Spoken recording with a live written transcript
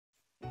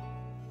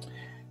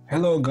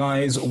Hello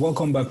guys,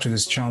 welcome back to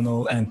this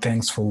channel and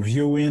thanks for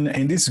viewing.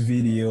 In this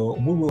video,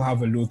 we will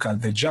have a look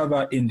at the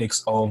Java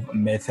indexOf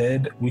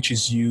method, which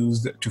is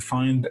used to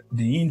find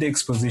the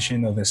index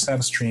position of a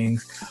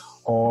substring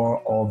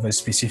or of a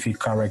specific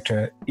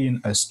character in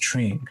a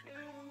string.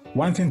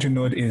 One thing to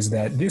note is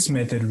that this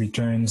method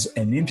returns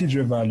an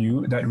integer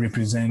value that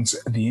represents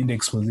the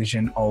index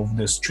position of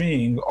the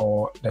string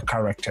or the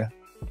character.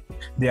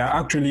 There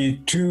are actually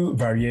two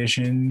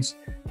variations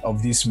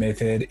of this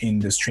method in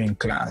the string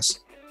class.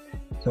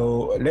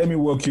 So let me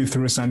walk you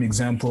through some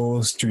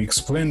examples to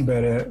explain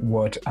better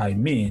what I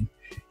mean.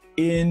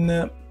 In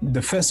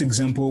the first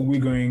example, we're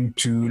going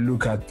to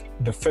look at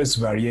the first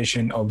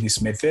variation of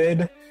this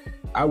method.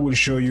 I will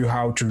show you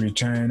how to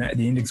return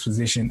the index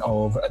position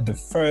of the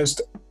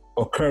first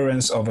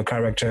occurrence of a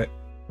character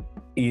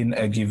in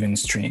a given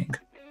string.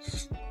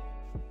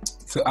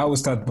 So I will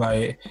start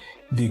by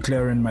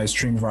declaring my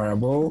string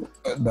variable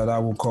that I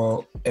will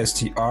call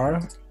str.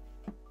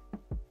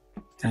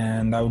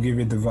 And I'll give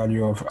it the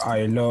value of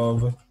I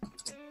love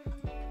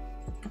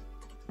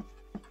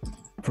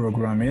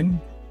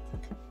programming.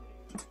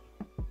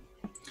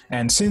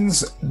 And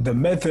since the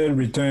method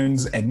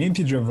returns an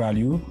integer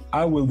value,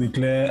 I will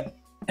declare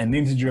an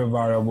integer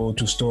variable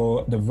to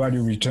store the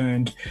value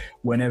returned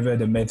whenever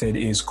the method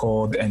is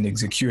called and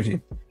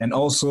executed. And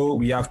also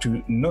we have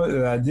to note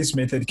that this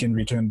method can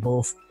return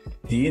both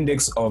the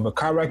index of a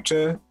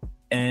character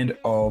and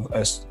of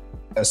a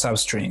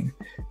substring.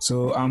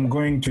 So I'm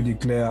going to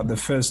declare the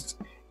first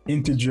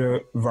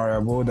integer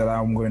variable that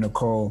I'm going to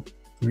call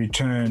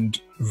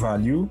returned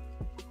value.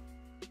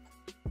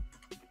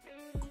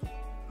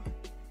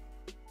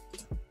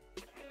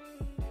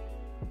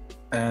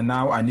 And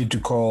now I need to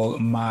call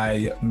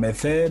my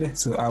method.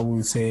 So I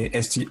will say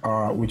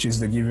str, which is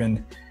the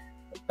given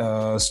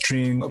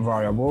string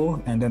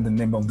variable, and then the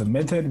name of the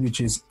method,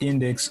 which is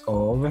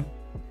indexOf.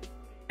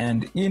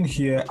 And in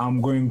here,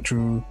 I'm going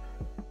to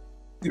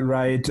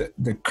write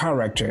the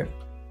character.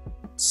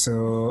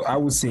 So I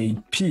would say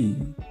P.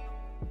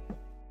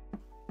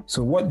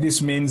 So what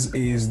this means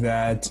is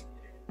that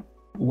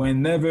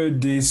whenever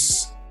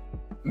this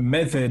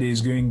method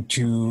is going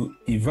to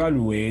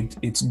evaluate,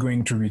 it's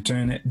going to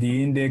return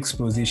the index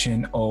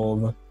position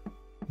of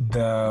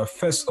the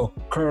first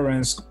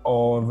occurrence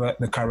of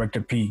the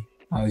character P,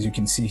 as you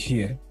can see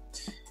here.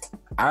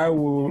 I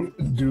will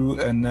do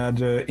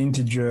another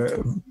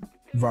integer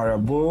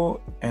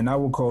variable and I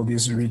will call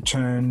this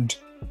returned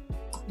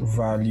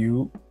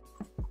value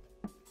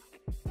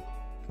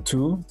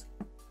 2,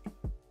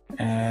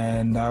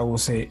 and I will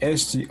say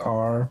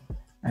str,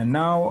 and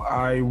now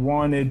I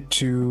wanted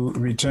to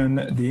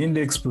return the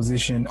index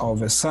position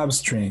of a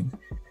substring.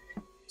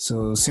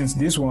 So since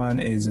this one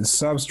is a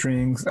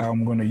substring,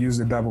 I'm going to use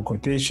the double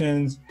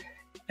quotations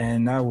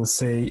and I will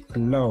say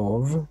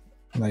love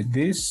like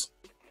this.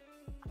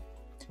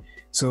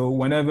 So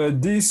whenever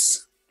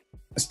this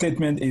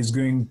statement is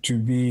going to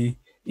be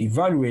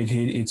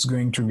evaluated, it's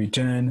going to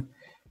return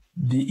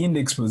the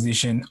index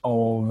position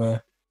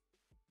of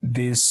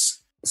this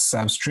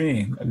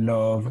substring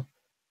love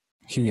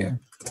here.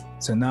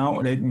 So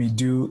now let me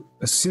do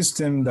a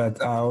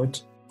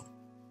system.out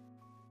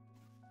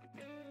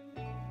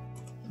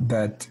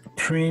that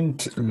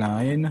print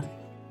line,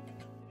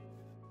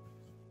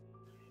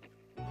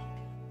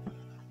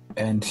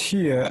 and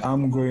here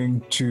I'm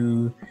going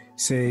to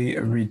say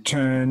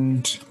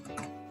returned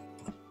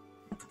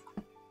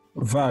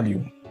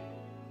value.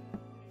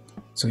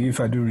 So if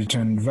I do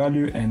return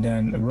value and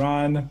then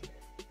run,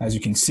 as you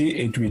can see,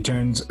 it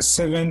returns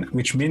 7,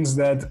 which means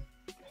that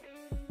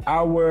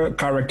our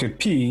character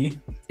P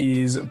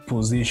is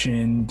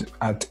positioned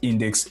at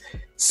index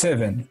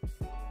 7.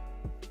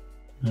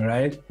 All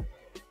right.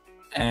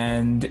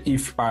 And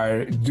if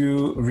I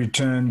do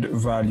returned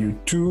value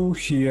 2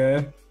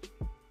 here,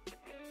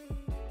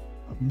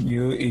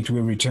 it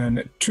will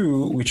return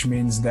 2, which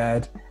means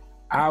that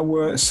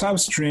our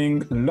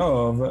substring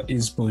love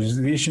is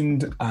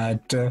positioned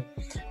at the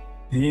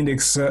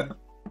index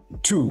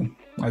 2.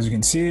 As you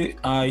can see,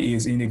 I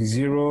is index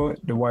 0,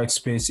 the white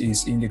space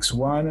is index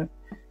 1.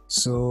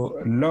 So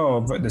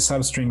love, the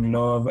substring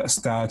love,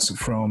 starts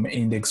from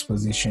index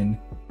position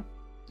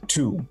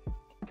 2.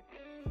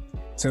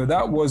 So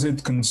that was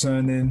it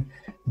concerning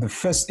the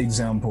first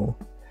example.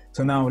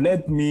 So now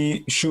let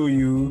me show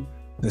you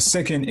the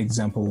second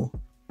example.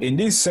 In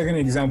this second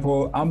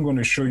example, I'm going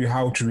to show you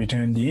how to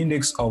return the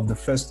index of the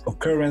first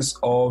occurrence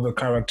of a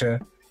character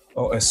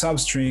or a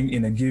substring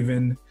in a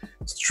given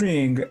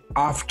string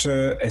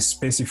after a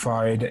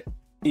specified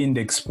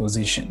index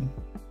position.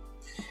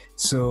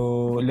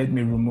 So let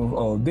me remove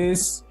all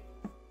this.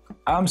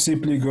 I'm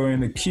simply going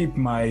to keep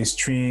my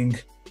string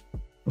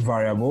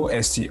variable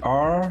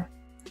str.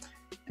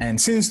 And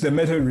since the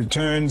method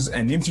returns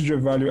an integer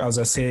value, as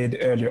I said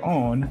earlier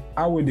on,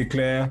 I will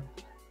declare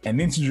an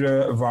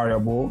integer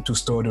variable to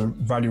store the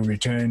value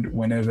returned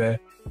whenever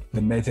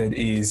the method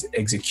is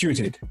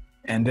executed.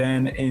 And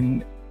then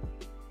in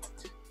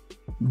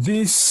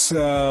this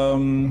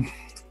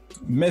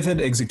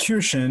method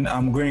execution,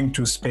 I'm going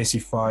to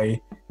specify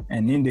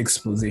an index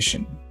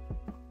position.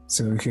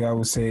 So here I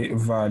will say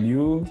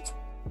value,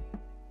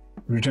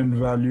 return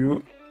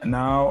value.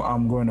 Now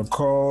I'm going to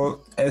call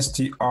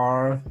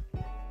str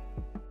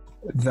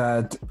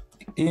that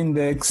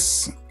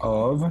index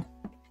of.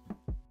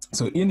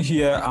 So in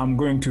here I'm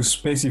going to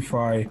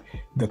specify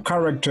the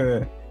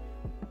character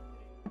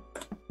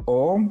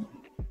O,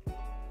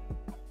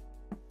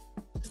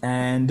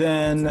 and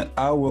then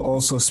I will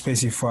also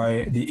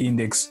specify the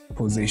index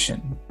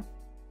position.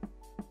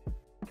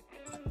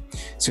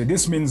 So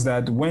this means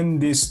that when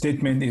this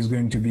statement is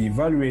going to be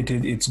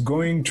evaluated, it's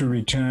going to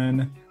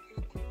return,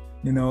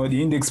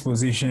 the index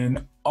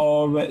position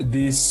of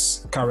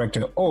this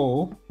character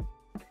O,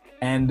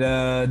 and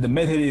the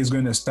method is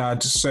going to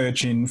start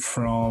searching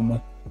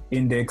from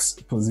index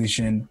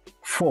position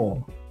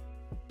 4.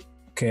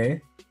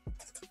 Okay.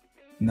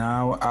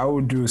 Now I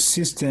will do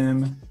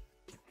system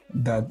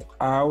that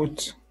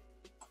out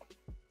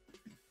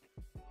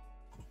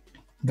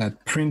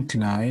that print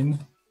line,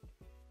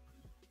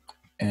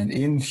 and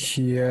in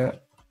here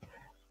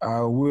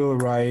I will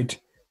write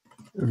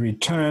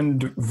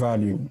returned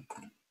value.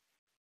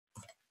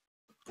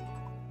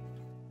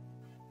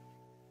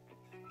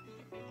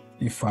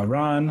 If I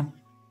run,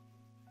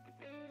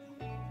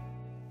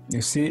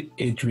 you see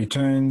it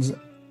returns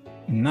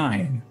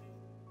 9.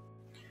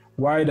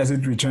 Why does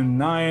it return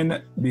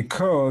 9?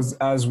 Because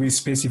as we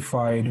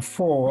specified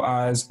 4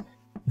 as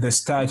the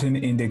starting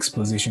index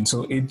position.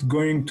 So it's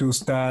going to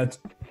start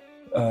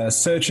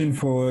searching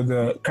for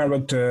the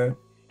character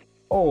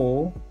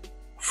O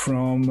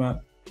from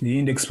the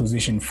index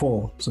position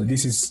 4. So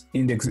this is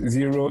index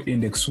 0,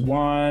 index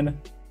 1,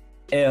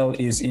 L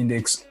is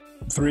index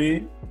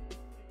 3,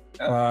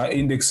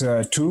 index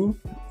 2,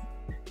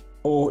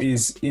 O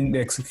is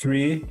index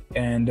 3,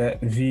 and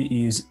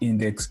V is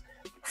index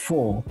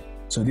 4.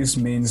 So this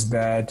means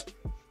that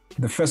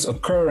the first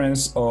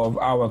occurrence of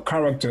our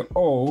character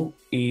O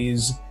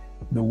is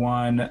the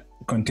one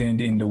contained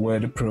in the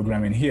word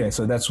programming here.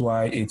 So that's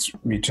why it's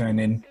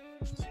returning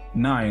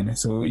 9.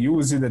 So you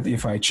will see that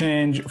if I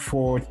change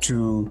 4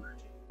 to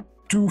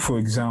 2, for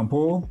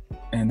example,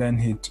 and then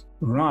hit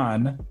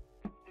run,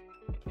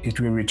 it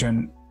will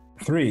return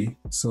 3.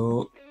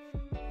 So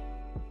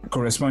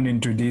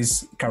corresponding to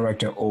this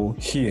character O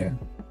here.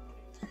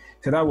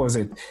 So that was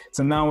it.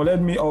 So now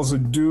let me also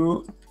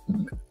do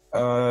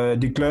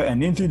declare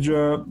an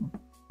integer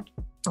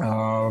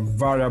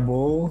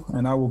variable,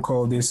 and I will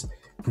call this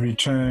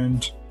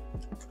returned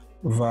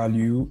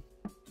value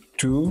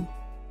 2,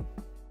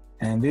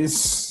 and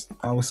this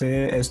I will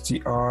say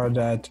str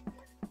that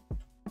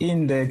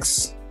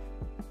index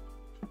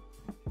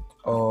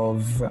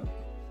of,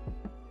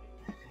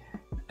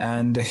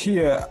 and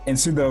here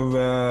instead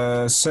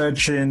of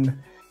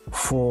searching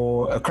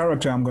for a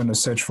character, I'm going to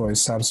search for a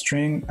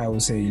substring. I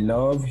will say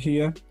love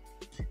here,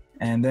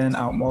 and then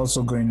I'm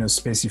also going to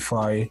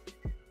specify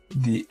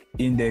the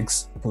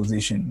index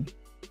position.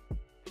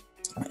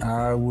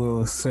 I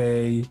will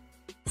say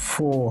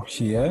 4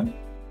 here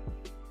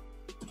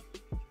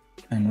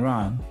and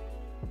run.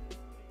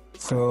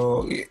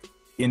 So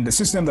in the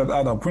system that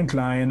add a print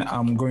line,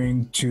 I'm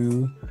going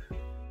to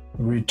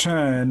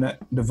return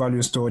the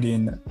value stored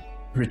in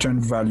return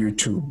value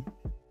 2,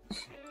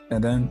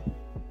 and then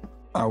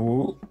I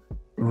will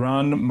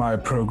run my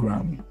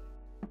program.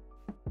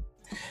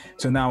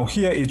 So now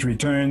here it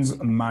returns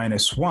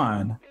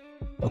 -1.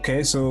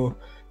 Okay, so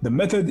the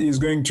method is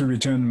going to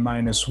return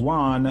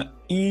 -1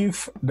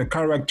 if the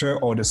character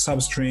or the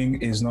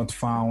substring is not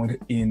found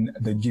in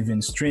the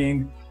given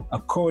string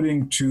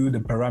according to the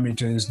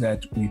parameters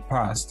that we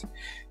passed.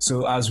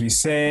 So as we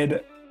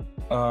said,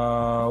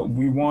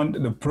 we want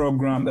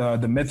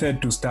the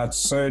method to start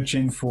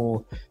searching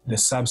for the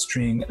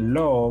substring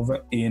love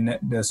in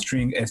the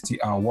string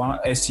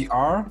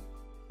str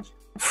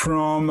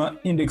from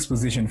index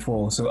position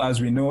 4. So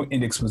as we know,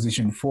 index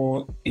position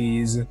 4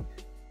 is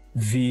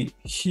V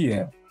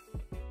here.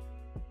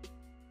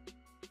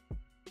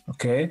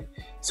 Okay,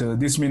 so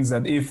this means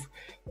that if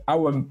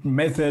our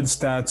method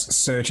starts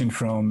searching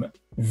from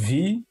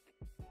V,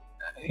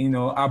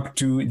 up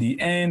to the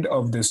end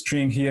of the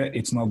string here,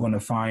 it's not going to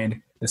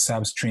find the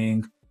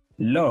substring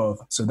love.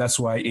 So that's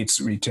why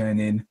it's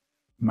returning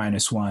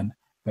 -1.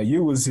 But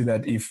you will see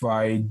that if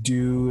I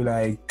do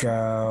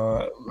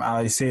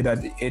I say that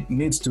it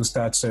needs to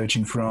start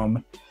searching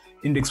from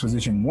index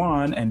position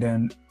 1 and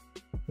then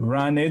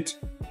run it,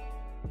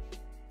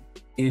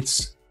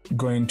 it's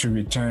going to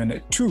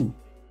return 2.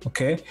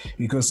 Okay,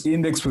 because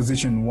index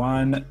position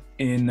 1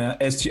 in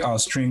str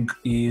string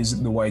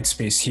is the white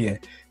space here.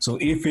 So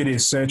if it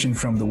is searching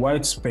from the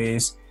white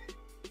space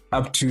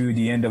up to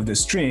the end of the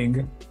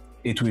string,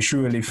 it will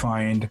surely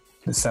find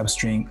the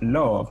substring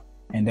love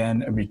and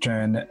then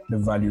return the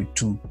value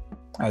 2,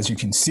 as you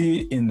can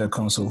see in the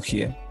console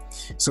here.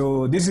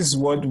 So this is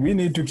what we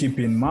need to keep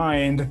in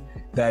mind,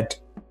 that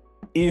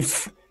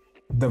if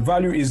the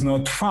value is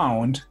not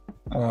found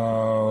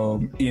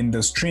in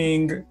the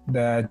string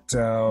that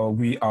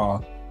we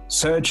are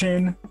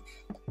searching,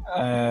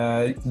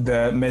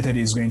 the method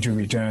is going to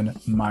return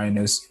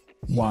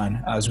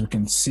 -1, as we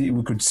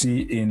could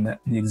see in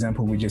the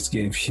example we just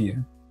gave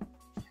here.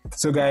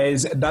 So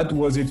guys, that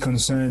was it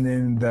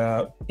concerning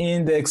the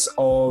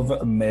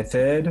indexOf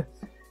method.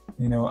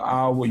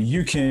 How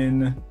you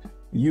can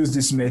use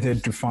this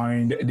method to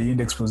find the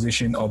index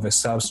position of a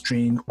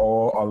substring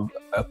or of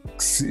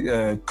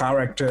a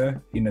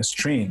character in a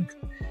string.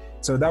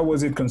 So that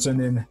was it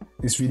concerning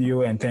this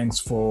video, and thanks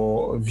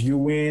for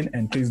viewing.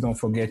 And please don't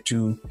forget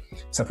to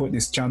support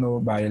this channel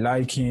by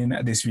liking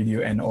this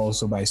video and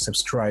also by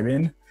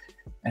subscribing.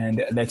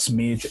 And let's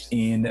meet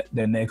in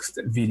the next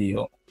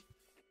video.